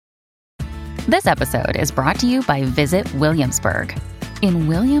This episode is brought to you by Visit Williamsburg. In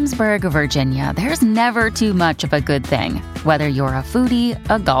Williamsburg, Virginia, there's never too much of a good thing. Whether you're a foodie,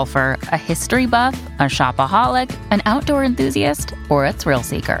 a golfer, a history buff, a shopaholic, an outdoor enthusiast, or a thrill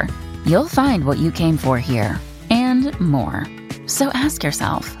seeker, you'll find what you came for here and more. So ask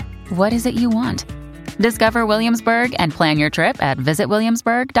yourself, what is it you want? Discover Williamsburg and plan your trip at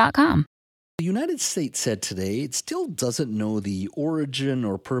visitwilliamsburg.com. The United States said today it still doesn't know the origin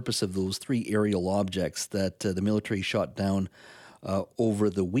or purpose of those 3 aerial objects that the military shot down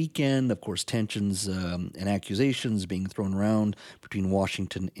over the weekend. Of course, tensions and accusations being thrown around between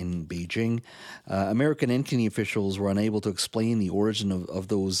Washington and Beijing. American and Canadian officials were unable to explain the origin of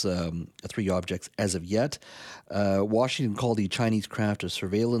those 3 objects as of yet. Washington called the Chinese craft a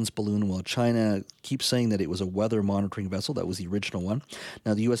surveillance balloon, while China keeps saying that it was a weather monitoring vessel. That was the original one.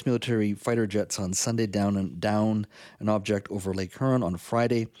 Now, the U.S. military fighter jets on Sunday down an object over Lake Huron on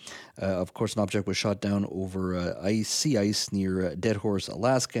Friday. Of course, an object was shot down over sea ice near Dead Horse,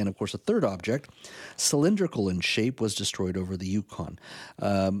 Alaska. And, of course, a third object, cylindrical in shape, was destroyed over the Yukon.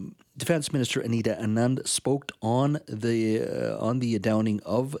 Defense Minister Anita Anand spoke on the downing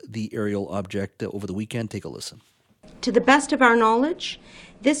of the aerial object over the weekend. Take a listen. To the best of our knowledge,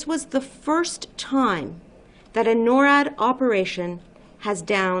 this was the first time that a NORAD operation has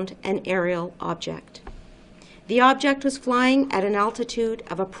downed an aerial object. The object was flying at an altitude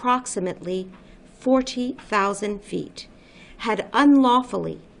of approximately 40,000 feet, had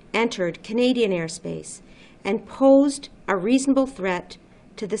unlawfully entered Canadian airspace, and posed a reasonable threat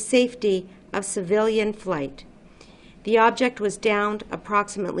to the safety of civilian flight. The object was downed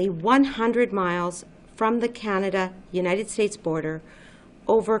approximately 100 miles from the Canada-United States border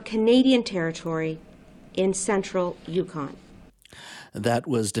over Canadian territory in central Yukon. That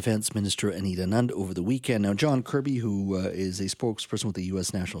was Defense Minister Anita Anand over the weekend. Now, John Kirby, who is a spokesperson with the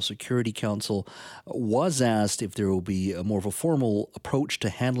U.S. National Security Council, was asked if there will be more of a formal approach to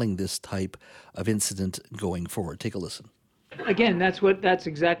handling this type of incident going forward. Take a listen. Again, that's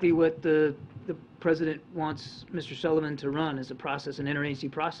exactly what the President wants Mr. Sullivan to run, as a process, an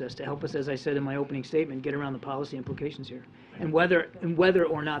interagency process, to help us, as I said in my opening statement, get around the policy implications here, and whether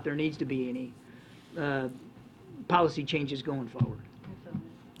or not there needs to be any policy changes going forward.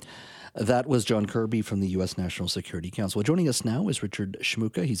 That was John Kirby from the U.S. National Security Council. Joining us now is Richard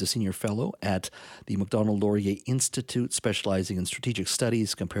Shmuka. He's a senior fellow at the Macdonald-Laurier Institute, specializing in strategic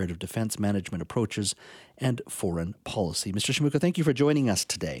studies, comparative defense management approaches, and foreign policy. Mr. Shmuka, thank you for joining us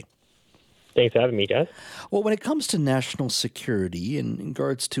today. Thanks for having me, Jeff. Well, when it comes to national security, in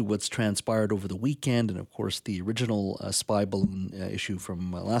regards to what's transpired over the weekend, and of course the original spy balloon issue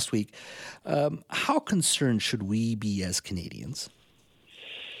from last week, how concerned should we be as Canadians?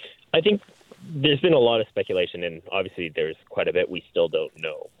 I think there's been a lot of speculation, and obviously there's quite a bit we still don't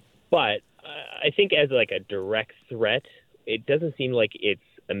know. But I think as like a direct threat, it doesn't seem like it's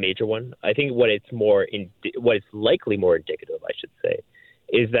a major one. I think what it's likely more indicative, I should say,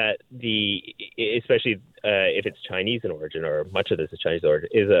 is that especially if it's Chinese in origin, or much of this is Chinese origin,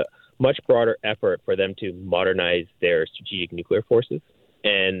 is a much broader effort for them to modernize their strategic nuclear forces.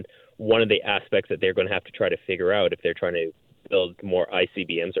 And one of the aspects that they're going to have to try to figure out if they're trying to build more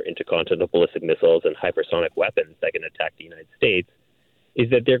ICBMs, or intercontinental ballistic missiles, and hypersonic weapons that can attack the United States, is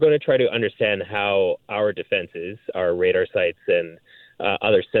that they're going to try to understand how our defenses, our radar sites and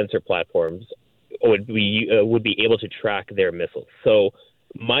other sensor platforms would be able to track their missiles. So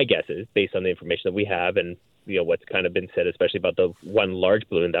my guess is, based on the information that we have, and what's kind of been said, especially about the one large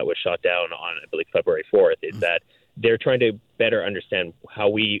balloon that was shot down on, I believe, February 4th, is that they're trying to better understand how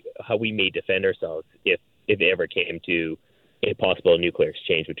we may defend ourselves if it ever came to a possible nuclear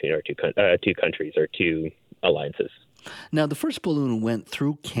exchange between our two countries or two alliances. Now, the first balloon went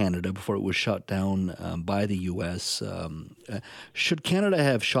through Canada before it was shot down by the U.S. Should Canada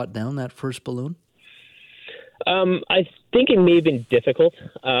have shot down that first balloon? I think it may have been difficult.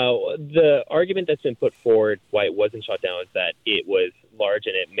 The argument that's been put forward why it wasn't shot down is that it was large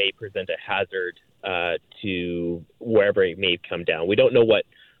and it may present a hazard to wherever it may come down. We don't know what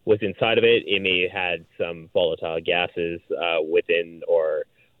was inside of it. It may have had some volatile gases within, or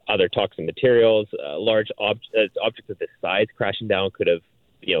other toxic materials. Large objects of this size crashing down could have,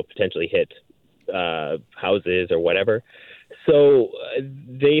 potentially hit houses or whatever. So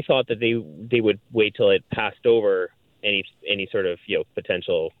they thought that they would wait till it passed over any sort of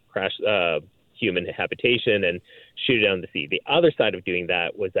potential crash human habitation and shoot it down the sea. The other side of doing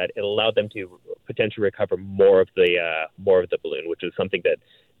that was that it allowed them to potentially recover more of the balloon, which was something that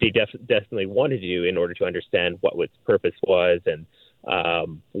they definitely wanted to do in order to understand what its purpose was and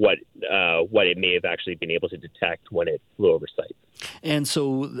what it may have actually been able to detect when it flew over sites. And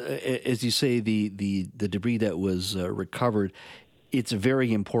so, as you say, the debris that was recovered, it's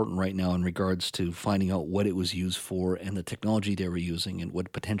very important right now in regards to finding out what it was used for and the technology they were using and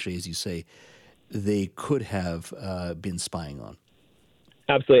what potentially, as you say, they could have been spying on.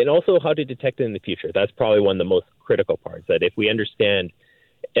 Absolutely. And also how to detect it in the future. That's probably one of the most critical parts, that if we understand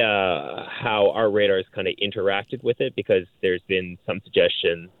how our radars kind of interacted with it, because there's been some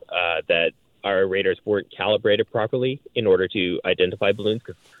suggestion that our radars weren't calibrated properly in order to identify balloons,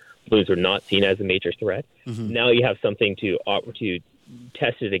 because balloons were not seen as a major threat. Mm-hmm. Now you have something to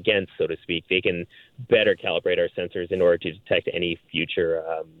test it against, so to speak. They can better calibrate our sensors in order to detect any future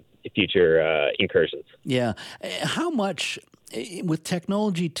incursions. Yeah. How much, with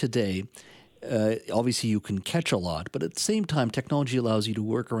technology today, obviously you can catch a lot, but at the same time, technology allows you to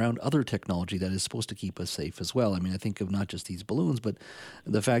work around other technology that is supposed to keep us safe as well. I mean, I think of not just these balloons, but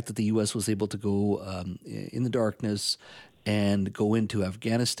the fact that the U.S. was able to go in the darkness and go into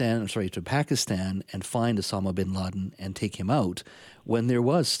to Pakistan and find Osama bin Laden and take him out when there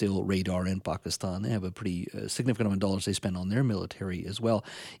was still radar in Pakistan. They have a pretty significant amount of dollars they spend on their military as well.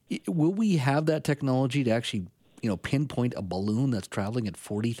 Will we have that technology to actually pinpoint a balloon that's traveling at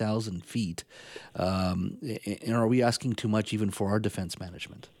 40,000 feet? And are we asking too much even for our defense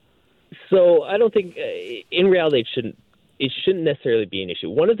management? So I don't think, in reality, it shouldn't necessarily be an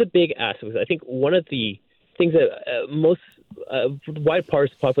issue. One of the big aspects, I think one of the things that most wide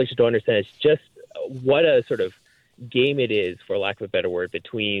parts of the population don't understand is just what a sort of game it is, for lack of a better word,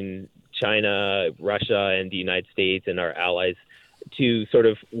 between China, Russia, and the United States and our allies to sort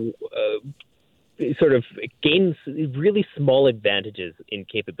of gain really small advantages in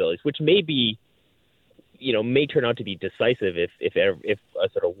capabilities, which may turn out to be decisive if a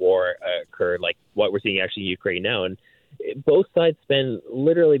sort of war occurred, like what we're seeing actually in Ukraine now. And both sides spend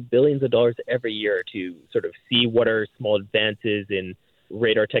literally billions of dollars every year to sort of see what are small advances in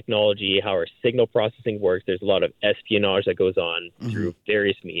radar technology, how our signal processing works. There's a lot of espionage that goes on through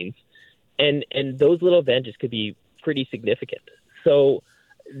various means. And those little advantages could be pretty significant. So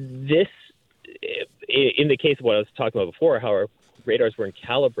this, in the case of what I was talking about before, how our radars weren't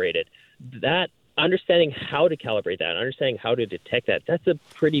calibrated, that understanding how to calibrate that, understanding how to detect that, that's a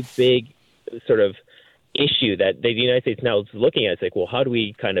pretty big sort of issue that the United States now is looking at. It's like, well, how do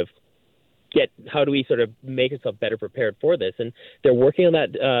we sort of make ourselves better prepared for this? And they're working on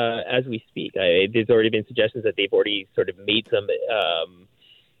that as we speak. There's already been suggestions that they've already sort of made some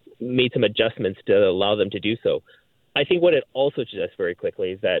adjustments to allow them to do so. I think what it also suggests very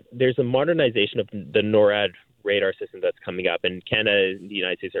quickly is that there's a modernization of the NORAD radar system that's coming up, and Canada and the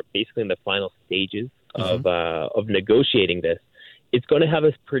United States are basically in the final stages of negotiating this. It's going to have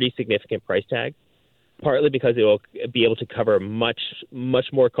a pretty significant price tag, partly because it will be able to cover much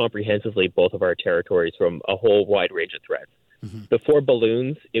more comprehensively both of our territories from a whole wide range of threats. Mm-hmm. Before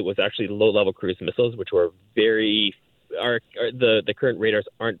balloons, it was actually low-level cruise missiles, which were the current radars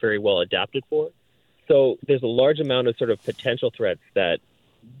aren't very well adapted for. So there's a large amount of sort of potential threats that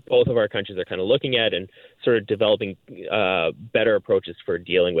both of our countries are kind of looking at and sort of developing better approaches for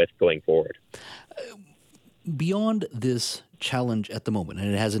dealing with going forward. Beyond this challenge at the moment,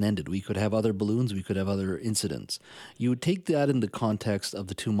 and it hasn't ended, we could have other balloons, we could have other incidents. You would take that in the context of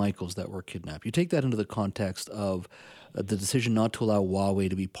the two Michaels that were kidnapped. You take that into the context of the decision not to allow Huawei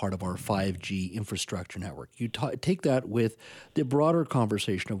to be part of our 5G infrastructure network. You take that with the broader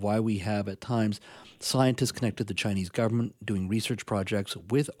conversation of why we have at times scientists connected to the Chinese government doing research projects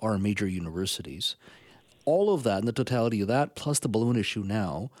with our major universities. All of that and the totality of that, plus the balloon issue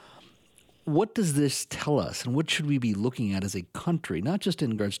now, what does this tell us, and what should we be looking at as a country, not just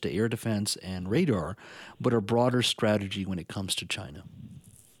in regards to air defense and radar, but a broader strategy when it comes to China?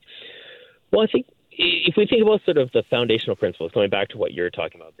 Well, I think if we think about sort of the foundational principles, going back to what you're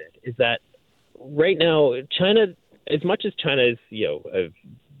talking about, Ben, is that right now, China, as much as China is, a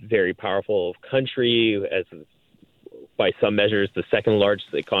very powerful country, as by some measures the second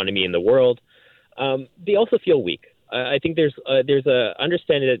largest economy in the world, they also feel weak. I think there's a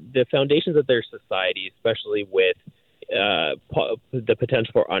understanding that the foundations of their society, especially with the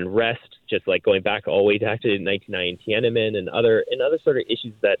potential for unrest, just like going back all the way back to 1990 Tiananmen and other sort of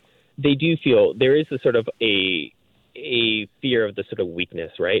issues, that they do feel there is a sort of a fear of the sort of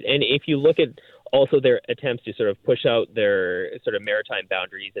weakness, right? And if you look at also their attempts to sort of push out their sort of maritime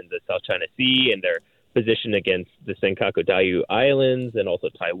boundaries in the South China Sea and their position against the Senkaku Diaoyu Islands and also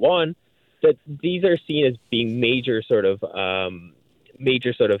Taiwan, that these are seen as being major sort of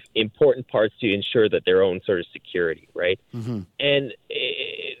important parts to ensure that their own sort of security, right? Mm-hmm. And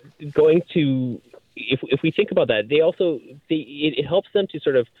going to if we think about that, it helps them to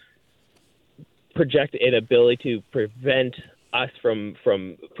sort of project an ability to prevent us from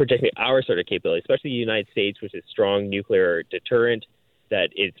projecting our sort of capability, especially the United States, which is strong nuclear deterrent that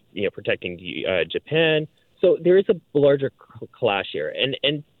is protecting Japan. So there is a larger clash here,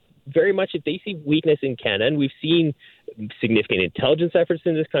 and very much if they see weakness in Canada, and we've seen significant intelligence efforts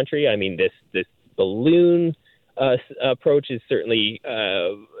in this country. I mean, this balloon approach is certainly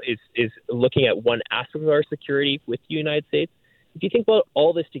is looking at one aspect of our security with the United States. If you think about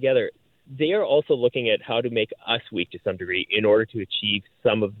all this together, they are also looking at how to make us weak to some degree in order to achieve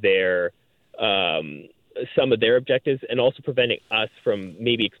some of their objectives, and also preventing us from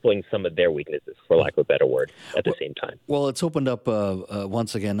maybe exploiting some of their weaknesses, for lack of a better word, at the same time. Well, it's opened up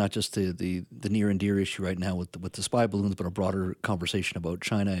once again, not just the near and dear issue right now with the spy balloons, but a broader conversation about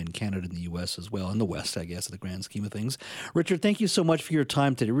China and Canada and the U.S. as well, and the West, I guess, in the grand scheme of things. Richard, thank you so much for your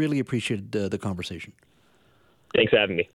time today. Really appreciated the conversation. Thanks for having me.